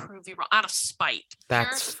just to prove you wrong, out of spite.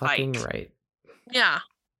 That's fucking right. Yeah.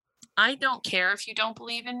 I don't care if you don't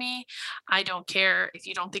believe in me. I don't care if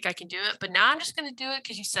you don't think I can do it, but now I'm just going to do it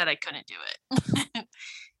because you said I couldn't do it.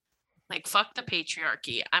 Like, fuck the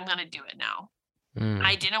patriarchy. I'm going to do it now.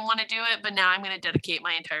 I didn't want to do it, but now I'm going to dedicate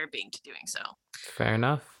my entire being to doing so. Fair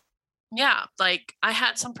enough. Yeah, like, I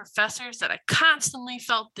had some professors that I constantly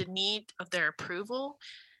felt the need of their approval,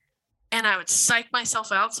 and I would psych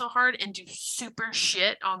myself out so hard and do super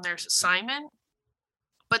shit on their assignment.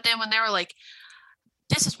 But then when they were like,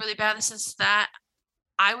 this is really bad, this is that,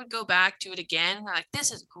 I would go back to it again, and they're like,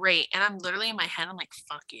 this is great. And I'm literally in my head, I'm like,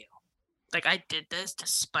 fuck you. Like, I did this to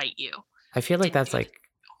spite you. I feel like that's like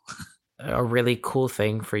a really cool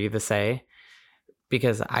thing for you to say,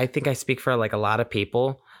 because I think I speak for like a lot of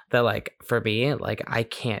people that, like, for me, like, I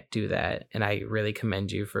can't do that. And I really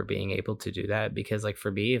commend you for being able to do that, because like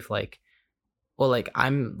for me, if like, well, like,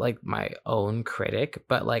 I'm like my own critic,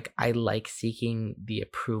 but like I like seeking the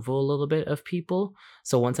approval a little bit of people.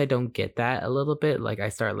 So once I don't get that a little bit, like I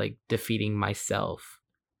start like defeating myself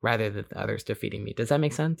rather than others defeating me. Does that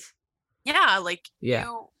make sense? Yeah, like,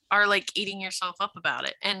 you are like eating yourself up about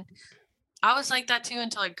it. And I was like that too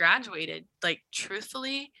until I graduated. Like,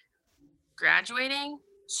 truthfully, graduating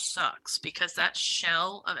sucks because that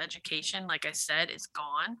shell of education, like I said, is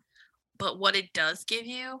gone. But what it does give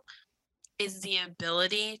you is the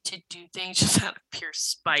ability to do things just out of pure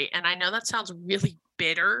spite. And I know that sounds really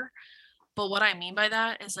bitter, but what I mean by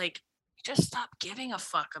that is, like, you just stop giving a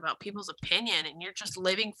fuck about people's opinion and you're just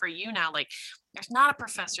living for you now. Like, there's not a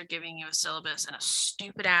professor giving you a syllabus and a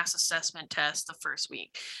stupid ass assessment test the first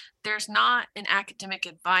week. There's not an academic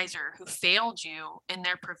advisor who failed you in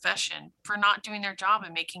their profession for not doing their job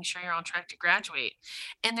and making sure you're on track to graduate.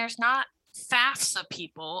 And there's not FAFSA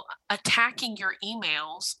people attacking your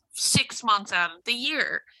emails 6 months out of the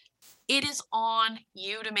year. It is on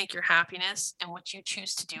you to make your happiness and what you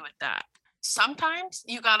choose to do with that. sometimes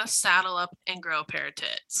you gotta saddle up and grow a pair of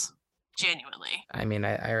tits. Genuinely. I mean,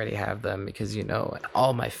 I already have them because,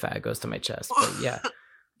 all my fat goes to my chest. But yeah.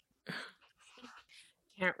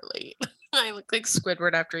 Can't relate. I look like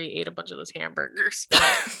Squidward after he ate a bunch of those hamburgers.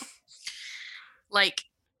 Like,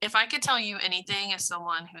 if I could tell you anything as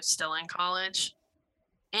someone who's still in college,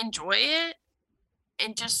 enjoy it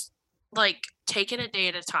and just like take it a day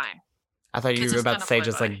at a time. I thought you 'Cause were it's about to gonna say fly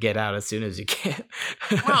just by. like get out as soon as you can.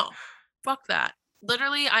 No, fuck that.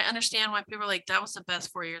 Literally, I understand why people are like, that was the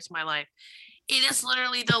best 4 years of my life. It is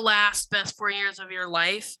literally the last best 4 years of your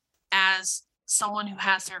life as someone who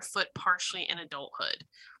has their foot partially in adulthood.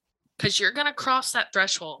 Because you're going to cross that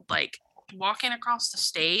threshold. Like walking across the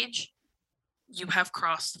stage, you have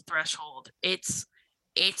crossed the threshold. It's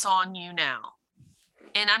on you now.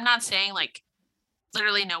 And I'm not saying like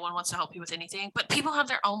literally no one wants to help you with anything, but people have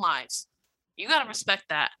their own lives. You got to respect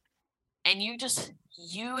that. And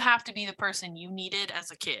you have to be the person you needed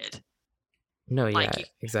as a kid. No, Like yeah,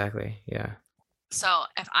 exactly. Yeah. So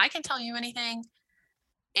if I can tell you anything,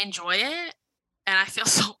 enjoy it. And I feel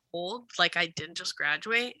so old, like I didn't just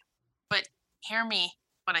graduate. But hear me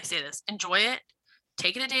when I say this. Enjoy it.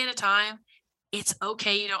 Take it a day at a time. It's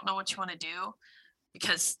okay you don't know what you want to do,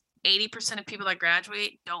 because 80% of people that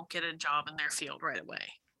graduate don't get a job in their field right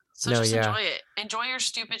away. So just enjoy it. Enjoy your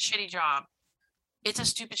stupid, shitty job. It's a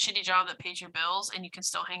stupid, shitty job that pays your bills, and you can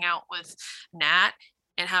still hang out with Nat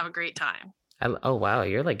and have a great time. Oh wow,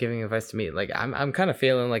 you're like giving advice to me. Like I'm kind of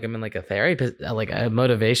feeling like I'm in like a therapy, like a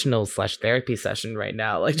motivational / therapy session right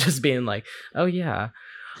now. Like just being like, oh yeah,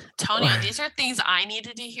 Tony, these are things I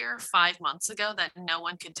needed to hear 5 months ago that no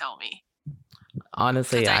one could tell me.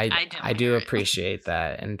 Honestly, I do appreciate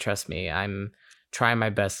that, and trust me, I'm trying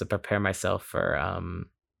my best to prepare myself for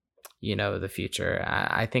the future.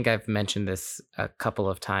 I think I've mentioned this a couple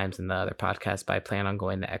of times in the other podcast, but I plan on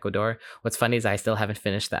going to Ecuador. What's funny is I still haven't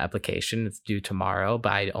finished the application. It's due tomorrow,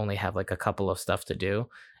 but I only have like a couple of stuff to do,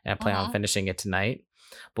 and I plan on finishing it tonight.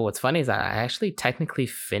 But what's funny is I actually technically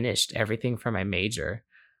finished everything for my major,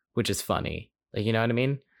 which is funny. Like, you know what I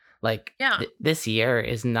mean? Like, this year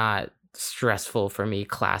is not stressful for me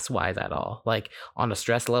class-wise at all. Like, on a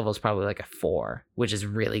stress level, it's probably like a 4, which is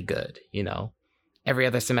really good, Every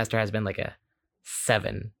other semester has been like a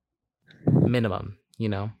 7 minimum,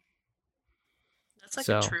 That's like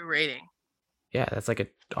a true rating. Yeah, that's like a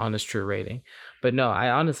honest, true rating. But no,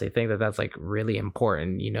 I honestly think that that's like really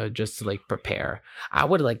important, just to like prepare. I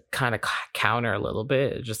would like kind of counter a little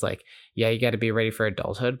bit, just like, yeah, you got to be ready for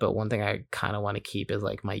adulthood. But one thing I kind of want to keep is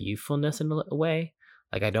like my youthfulness in a way.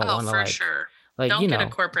 Like I don't want to sure. Like, don't get a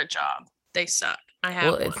corporate job. They suck.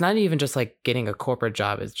 Well, it's not even just like getting a corporate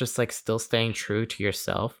job. It's just like still staying true to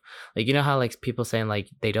yourself. Like, you know how like people saying like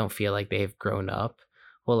they don't feel like they've grown up.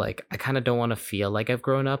 Well, like I kind of don't want to feel like I've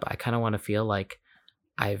grown up. I kind of want to feel like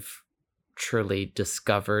I've truly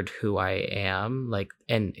discovered who I am, like,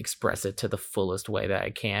 and express it to the fullest way that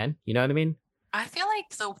I can. You know what I mean? I feel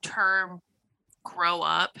like the term grow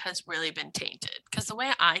up has really been tainted, because the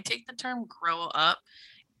way I take the term grow up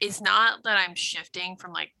is not that I'm shifting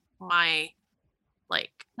from like my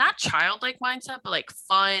like not childlike mindset, but like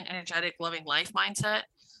fun, energetic, loving life mindset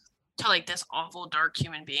to like this awful dark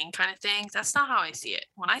human being kind of thing. That's not how I see it.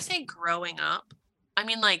 When I say growing up, I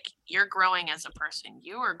mean like you're growing as a person.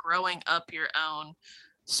 You are growing up your own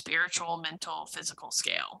spiritual, mental, physical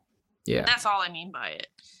scale. Yeah. That's all I mean by it.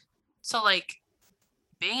 So like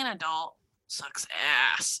being an adult sucks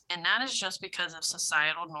ass. And that is just because of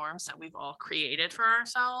societal norms that we've all created for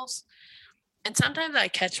ourselves. And sometimes I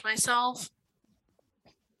catch myself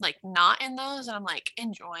like not in those, and I'm like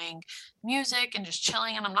enjoying music and just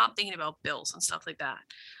chilling, and I'm not thinking about bills and stuff like that.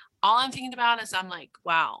 All I'm thinking about is I'm like,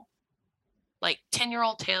 wow, like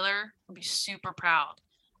 10-year-old Taylor would be super proud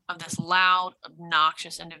of this loud,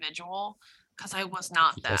 obnoxious individual, because I was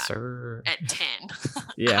not that at 10.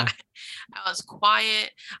 Yeah. I was quiet.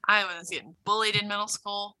 I was getting bullied in middle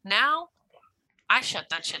school. Now I shut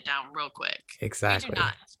that shit down real quick. Exactly. You do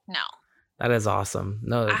not. No. That is awesome.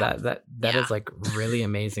 No, that is like really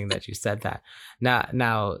amazing that you said that.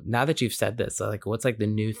 Now that you've said this, like what's like the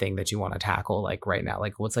new thing that you want to tackle like right now?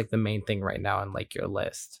 Like what's like the main thing right now on like your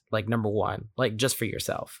list? Like number 1, like just for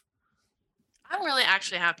yourself. I'm really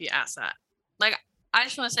actually happy you asked that. Like I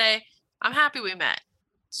just want to say I'm happy we met.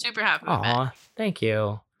 Super happy we met. Thank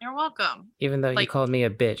you. You're welcome. Even though you called me a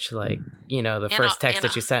bitch, like, the first text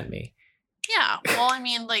that you sent me. Yeah. Well, I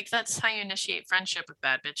mean, like that's how you initiate friendship with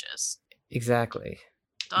bad bitches. Exactly.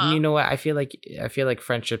 You know what? I feel like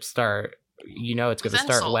friendships start. It's going to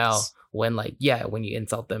start well when when you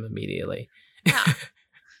insult them immediately. Yeah.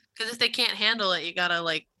 Because if they can't handle it, you gotta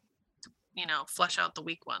like flesh out the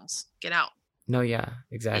weak ones. Get out. No, yeah,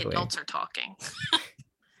 The exactly. adults are talking.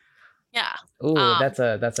 Yeah. Oh, that's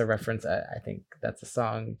a reference. I think that's a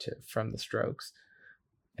song from The Strokes.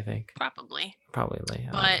 I think Probably. probably. I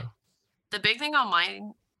don't But know. the big thing on my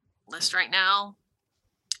list right now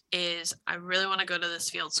is I really want to go to this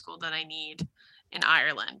field school that I need in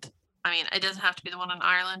Ireland. I mean, it doesn't have to be the one in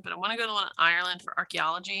Ireland, but I want to go to the one in Ireland for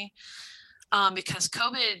archaeology, because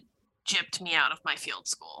COVID gypped me out of my field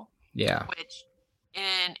school. Yeah. Which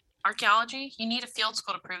in archaeology, you need a field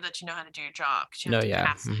school to prove that you know how to do your job. 'Cause you No, have to yeah.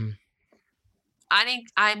 pass it. Mhm. I think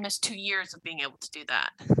I missed 2 years of being able to do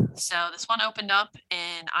that. So this one opened up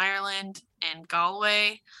in Ireland in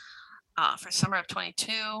Galway for summer of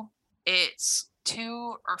 22. It's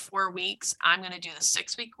 2 or 4 weeks. I'm going to do the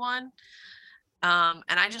 6-week one. And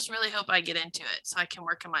I just really hope I get into it so I can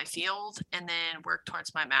work in my field and then work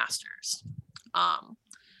towards my master's.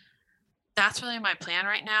 That's really my plan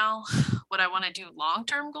right now. What I want to do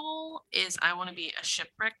long-term goal is I want to be a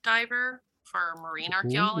shipwreck diver for marine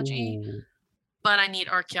archaeology. Ooh. But I need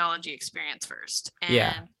archaeology experience first. And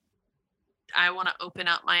Yeah. I want to open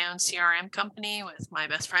up my own CRM company with my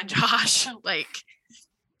best friend Josh. Like,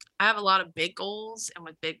 I have a lot of big goals, and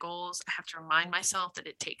with big goals, I have to remind myself that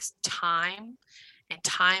it takes time, and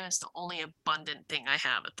time is the only abundant thing I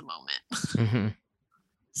have at the moment. hmm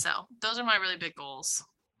So those are my really big goals.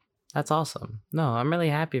 That's awesome. No, I'm really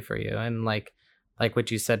happy for you. And like what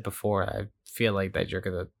you said before, I feel like that you're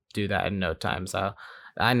gonna do that in no time. So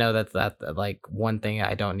I know that like one thing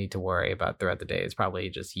I don't need to worry about throughout the day is probably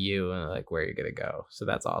just you and like where you're gonna go. So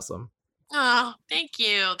that's awesome. Oh, thank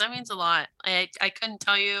you. That means a lot. I couldn't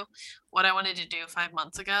tell you what I wanted to do 5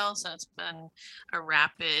 months ago, so it's been a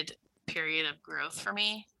rapid period of growth for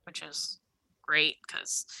me, which is great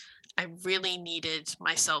because I really needed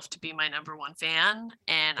myself to be my number one fan,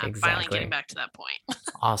 and I'm finally Exactly. getting back to that point.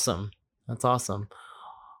 Awesome. That's awesome.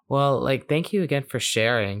 Well, like, thank you again for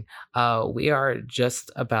sharing. We are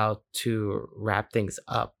just about to wrap things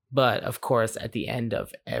up. But of course, at the end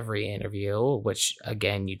of every interview, which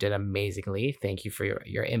again, you did amazingly. Thank you for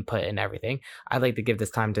your input and everything. I'd like to give this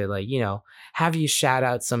time to, like, have you shout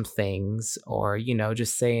out some things or,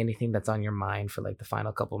 just say anything that's on your mind for like the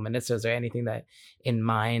final couple minutes. So is there anything that in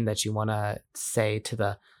mind that you want to say to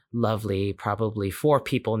the lovely, probably 4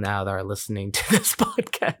 people now that are listening to this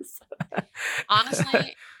podcast?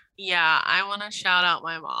 Honestly, yeah, I want to shout out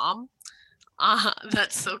my mom.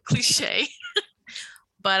 That's so cliche.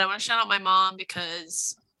 But I want to shout out my mom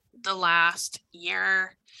because the last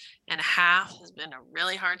year and a half has been a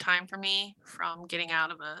really hard time for me, from getting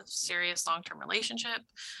out of a serious long-term relationship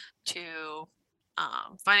to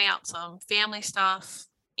finding out some family stuff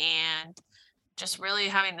and just really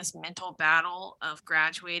having this mental battle of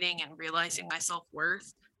graduating and realizing my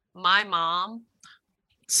self-worth. My mom,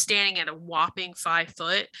 standing at a whopping 5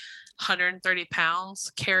 foot, 130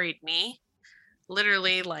 pounds, carried me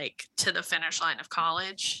literally like to the finish line of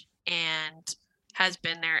college and has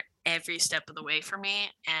been there every step of the way for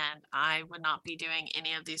me. And I would not be doing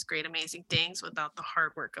any of these great, amazing things without the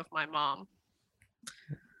hard work of my mom.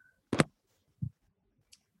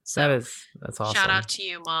 So That's awesome. shout out to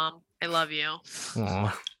you, Mom. I love you.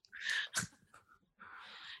 Aw.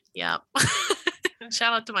 Yep.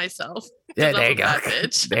 Shout out to myself. Yeah, 'cause there I'm you a go. bad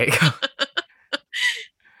bitch. There you go.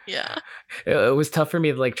 Yeah. It was tough for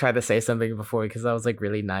me to like try to say something before because I was like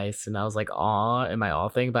really nice and I was like aw in my aw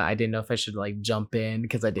thing, but I didn't know if I should like jump in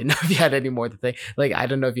because I didn't know if you had any more to say. Like I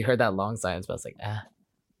don't know if you heard that long silence, but I was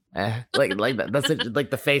like like that's it, like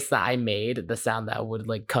the face that I made, the sound that would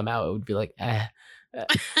like come out, it would be like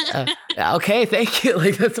okay, thank you.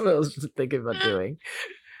 Like that's what I was thinking about doing.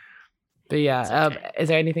 But yeah, okay. Is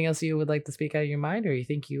there anything else you would like to speak out of your mind, or you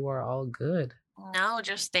think you are all good? No,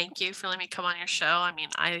 just thank you for letting me come on your show. I mean,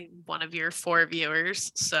 I'm one of your 4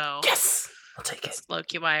 viewers, so Yes, I'll take it. that's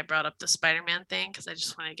low-key why I brought up the Spider-Man thing, because I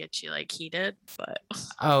just want to get you like heated. But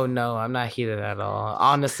Oh no, I'm not heated at all.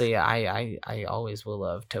 Honestly, I always will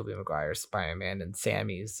love Tobey Maguire's Spider-Man and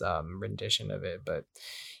Sammy's rendition of it. But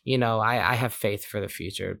I have faith for the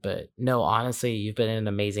future. But no, honestly, you've been an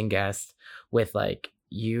amazing guest. With like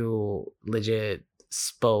you legit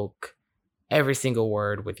spoke every single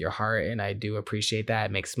word with your heart, and I do appreciate that.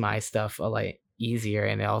 It makes my stuff a lot easier,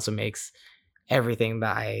 and it also makes everything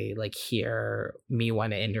that I like hear me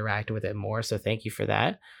want to interact with it more. So thank you for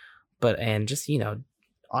that. But and just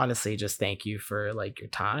honestly, just thank you for like your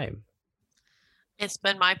time. it's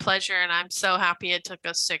been my pleasure, and I'm so happy it took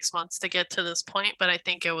us 6 months to get to this point, but I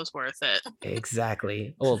think it was worth it.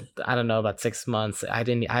 Exactly. Well, I don't know about 6 months. I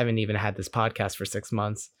haven't even had this podcast for 6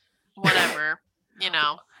 months. Whatever,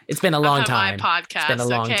 It's been a long I've had time. my podcast. It's been a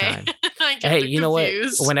long okay? time. I I get Hey, them you know what?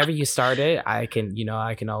 confused. Whenever you start it, I can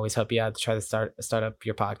always help you out to try to start up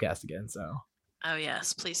your podcast again. So Oh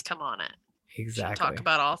yes, please come on it. exactly. Should talk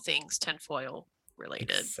about all things tinfoil related.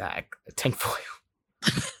 Exactly. Tinfoil.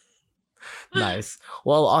 Nice.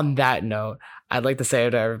 Well, on that note, I'd like to say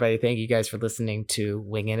to everybody, thank you guys for listening to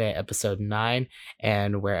Winging It episode 9.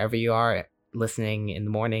 And wherever you are listening in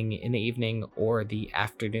the morning, in the evening, or the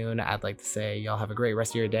afternoon, I'd like to say y'all have a great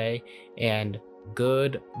rest of your day and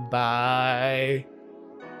goodbye.